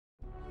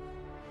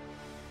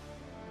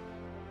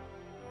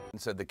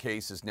Said the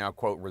case is now,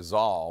 quote,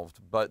 resolved,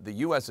 but the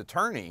U.S.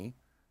 attorney,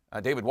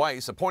 David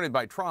Weiss, appointed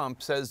by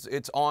Trump, says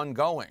it's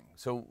ongoing.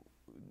 So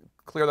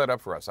clear that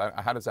up for us.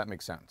 How does that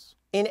make sense?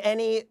 In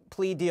any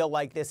plea deal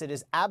like this, it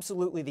is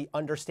absolutely the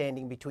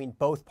understanding between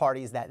both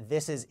parties that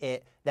this is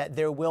it, that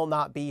there will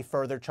not be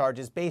further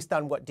charges based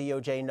on what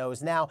DOJ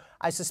knows now.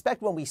 I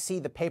suspect when we see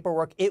the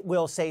paperwork, it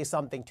will say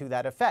something to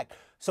that effect.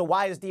 So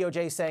why is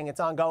DOJ saying it's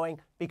ongoing?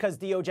 Because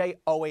DOJ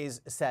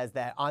always says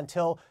that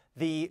until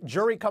the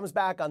jury comes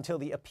back, until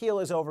the appeal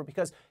is over,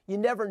 because you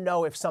never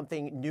know if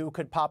something new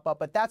could pop up.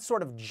 But that's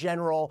sort of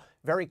general,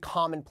 very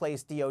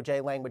commonplace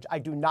DOJ language. I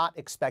do not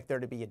expect there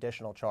to be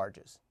additional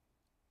charges.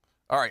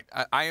 All right,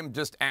 I am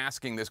just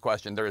asking this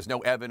question. There is no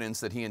evidence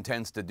that he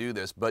intends to do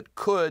this, but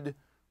could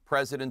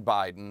President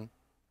Biden,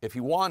 if he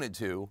wanted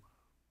to,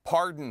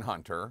 pardon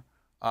Hunter?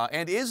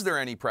 And is there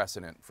any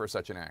precedent for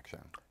such an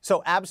action?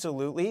 So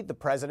absolutely, the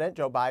president,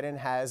 Joe Biden,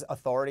 has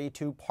authority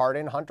to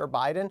pardon Hunter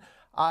Biden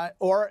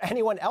or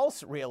anyone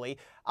else, really.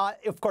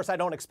 Of course, I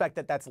don't expect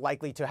that that's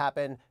likely to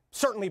happen,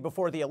 certainly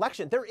before the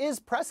election. There is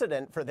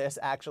precedent for this,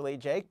 actually,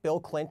 Jake. Bill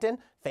Clinton,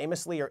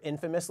 famously or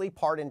infamously,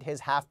 pardoned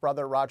his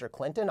half-brother Roger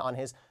Clinton on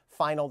his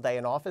final day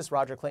in office.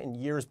 Roger Clinton,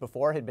 years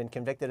before, had been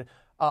convicted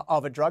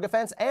of a drug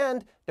offense.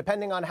 And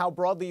depending on how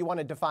broadly you want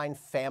to define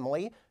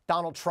family,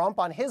 Donald Trump,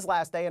 on his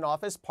last day in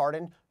office,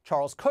 pardoned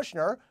Charles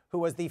Kushner, who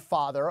was the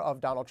father of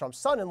Donald Trump's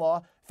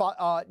son-in-law,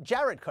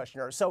 Jared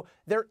Kushner. So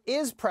there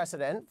is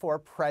precedent for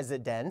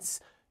presidents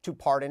to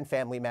pardon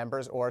family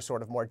members or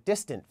sort of more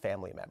distant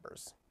family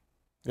members.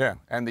 Yeah,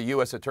 and the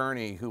U.S.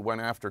 attorney who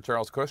went after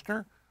Charles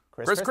Kushner?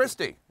 Chris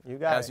Christie, you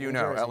got as it, you New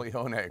know, Jersey. Eli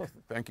Honig.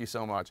 Thank you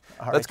so much.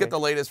 Right, Let's get the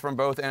latest from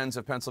both ends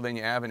of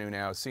Pennsylvania Avenue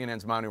now.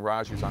 CNN's Manu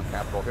Raj, who's on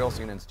Capitol Hill.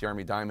 CNN's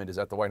Jeremy Diamond is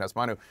at the White House.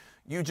 Manu,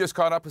 you just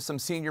caught up with some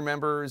senior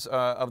members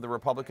of the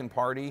Republican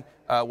Party.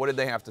 What did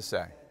they have to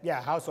say? Yeah,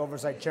 House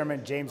Oversight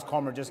Chairman James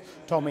Comer just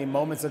told me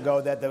moments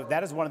ago that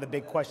that is one of the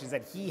big questions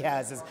that he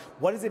has is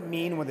what does it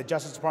mean when the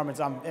Justice Department's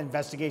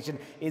investigation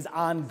is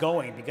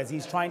ongoing? Because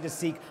he's trying to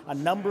seek a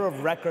number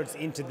of records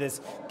into this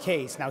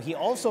case. Now, he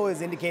also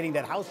is indicating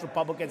that House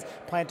Republicans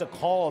plan to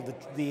call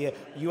the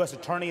U.S.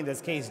 attorney in this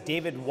case,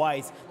 David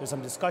Weiss. There's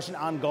some discussion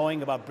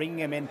ongoing about bringing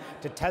him in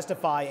to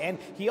testify. And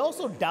he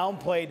also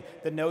downplayed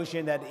the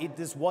notion that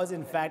this was,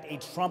 in fact, a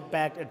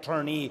Trump-backed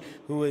attorney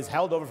who is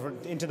held over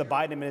into the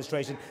Biden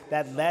administration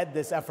that led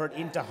this effort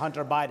into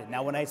Hunter Biden.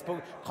 Now, when I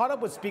caught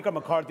up with Speaker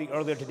McCarthy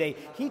earlier today,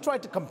 he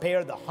tried to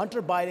compare the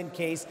Hunter Biden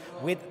case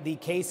with the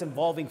case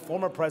involving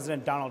former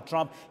President Donald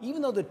Trump,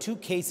 even though the two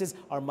cases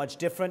are much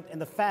different and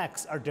the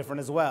facts are different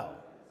as well.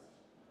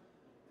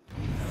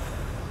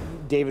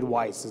 David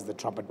Weiss is the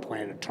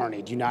Trump-appointed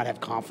attorney. Do you not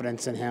have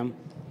confidence in him?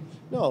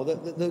 No,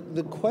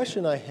 the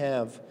question I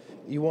have,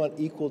 you want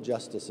equal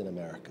justice in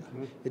America.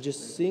 It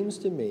just seems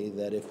to me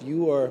that if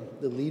you are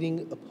the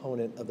leading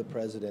opponent of the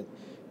president,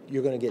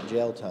 you're going to get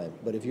jail time.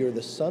 But if you're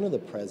the son of the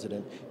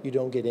president, you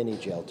don't get any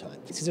jail time.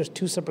 See, there's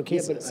two separate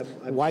cases.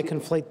 Yeah, why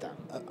conflate them?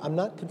 I'm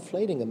not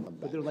conflating them.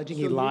 But they're alleging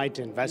he lied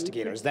to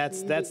investigators.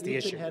 That's the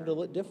issue. You can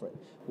handle it different.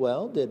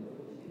 Well,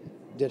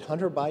 did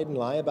Hunter Biden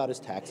lie about his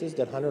taxes?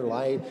 Did Hunter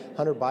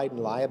Biden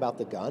lie about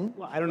the gun?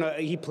 Well, I don't know.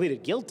 He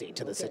pleaded guilty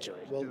to the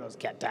situation, to those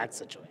tax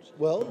situations.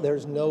 Well,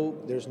 there's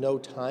no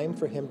time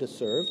for him to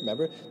serve.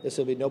 Remember, this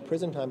will be no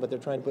prison time, but they're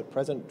trying to put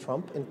President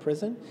Trump in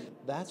prison.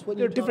 That's what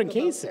they're different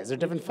cases. They're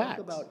different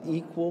facts. Talk about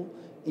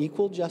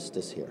equal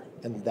justice here,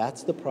 and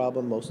that's the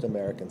problem most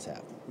Americans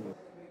have.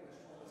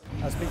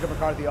 Speaker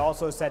McCarthy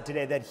also said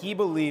today that he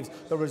believes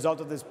the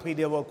result of this plea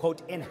deal will,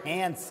 quote,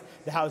 enhance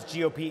the House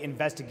GOP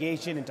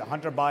investigation into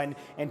Hunter Biden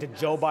and to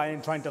Joe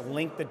Biden, trying to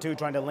link the two,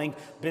 trying to link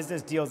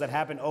business deals that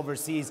happen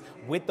overseas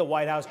with the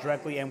White House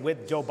directly and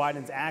with Joe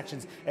Biden's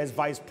actions as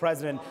vice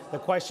president. The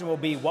question will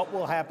be what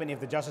will happen if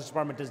the Justice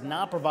Department does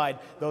not provide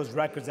those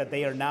records that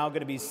they are now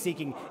going to be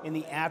seeking in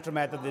the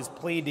aftermath of this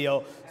plea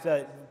deal.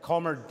 So,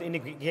 Comer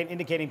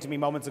indicating to me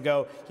moments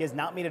ago he has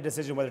not made a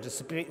decision whether to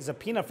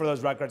subpoena for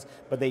those records,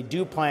 but they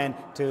do plan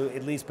to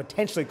at least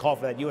potentially call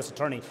for that U.S.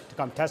 attorney to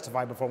come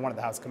testify before one of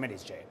the House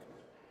committees, Jake.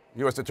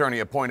 U.S. attorney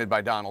appointed by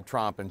Donald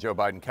Trump, and Joe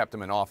Biden kept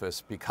him in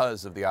office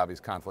because of the obvious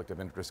conflict of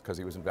interest because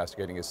he was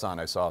investigating his son.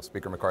 I saw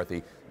Speaker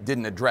McCarthy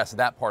didn't address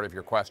that part of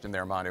your question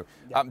there, Manu.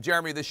 Yeah.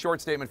 Jeremy, this short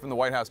statement from the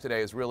White House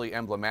today is really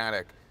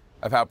emblematic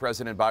of how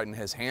President Biden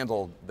has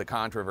handled the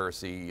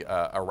controversy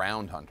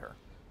around Hunter.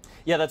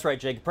 Yeah, that's right,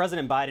 Jake.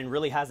 President Biden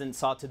really hasn't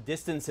sought to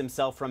distance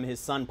himself from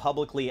his son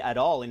publicly at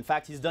all. In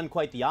fact, he's done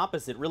quite the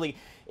opposite, really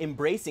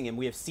embracing him.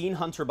 We have seen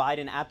Hunter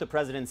Biden at the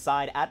president's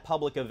side at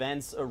public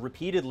events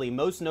repeatedly,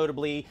 most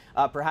notably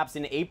perhaps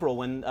in April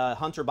when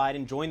Hunter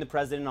Biden joined the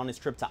president on his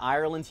trip to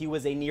Ireland. He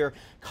was a near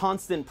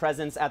constant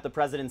presence at the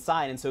president's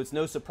side. And so it's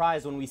no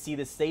surprise when we see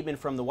this statement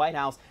from the White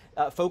House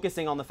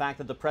focusing on the fact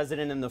that the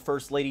president and the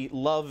first lady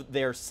love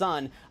their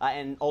son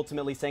and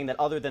ultimately saying that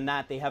other than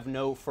that, they have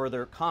no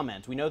further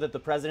comment. We know that the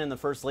president and the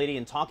first lady,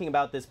 and talking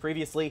about this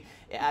previously,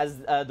 as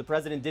the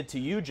president did to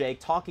you, Jake,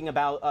 talking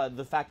about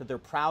the fact that they're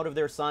proud of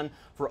their son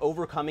for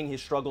overcoming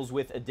his struggles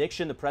with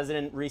addiction. The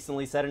president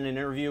recently said in an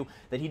interview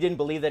that he didn't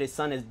believe that his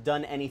son has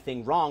done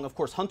anything wrong. Of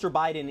course, Hunter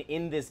Biden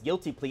in this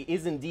guilty plea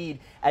is indeed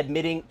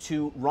admitting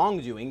to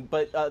wrongdoing.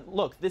 But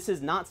look, this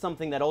is not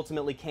something that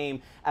ultimately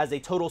came as a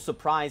total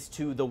surprise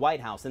to the White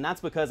House. And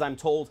that's because I'm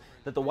told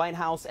that the White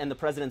House and the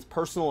president's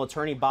personal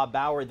attorney, Bob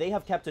Bauer, they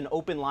have kept an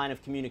open line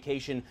of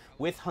communication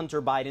with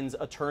Hunter Biden's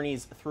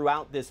attorneys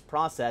throughout this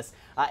process,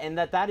 and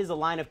that is a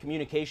line of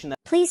communication that...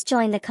 Please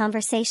join the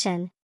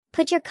conversation.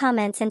 Put your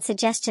comments and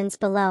suggestions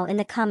below in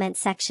the comment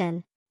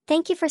section.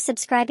 Thank you for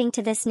subscribing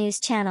to this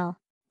news channel.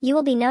 You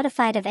will be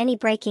notified of any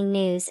breaking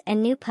news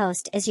and new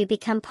post as you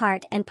become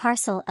part and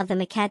parcel of the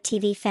McCad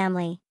TV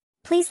family.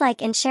 Please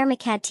like and share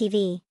McCad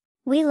TV.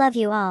 We love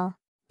you all.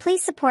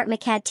 Please support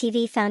McCad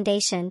TV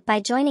Foundation by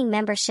joining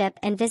membership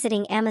and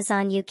visiting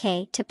Amazon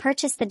UK to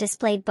purchase the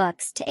displayed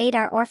books to aid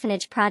our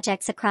orphanage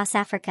projects across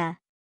Africa.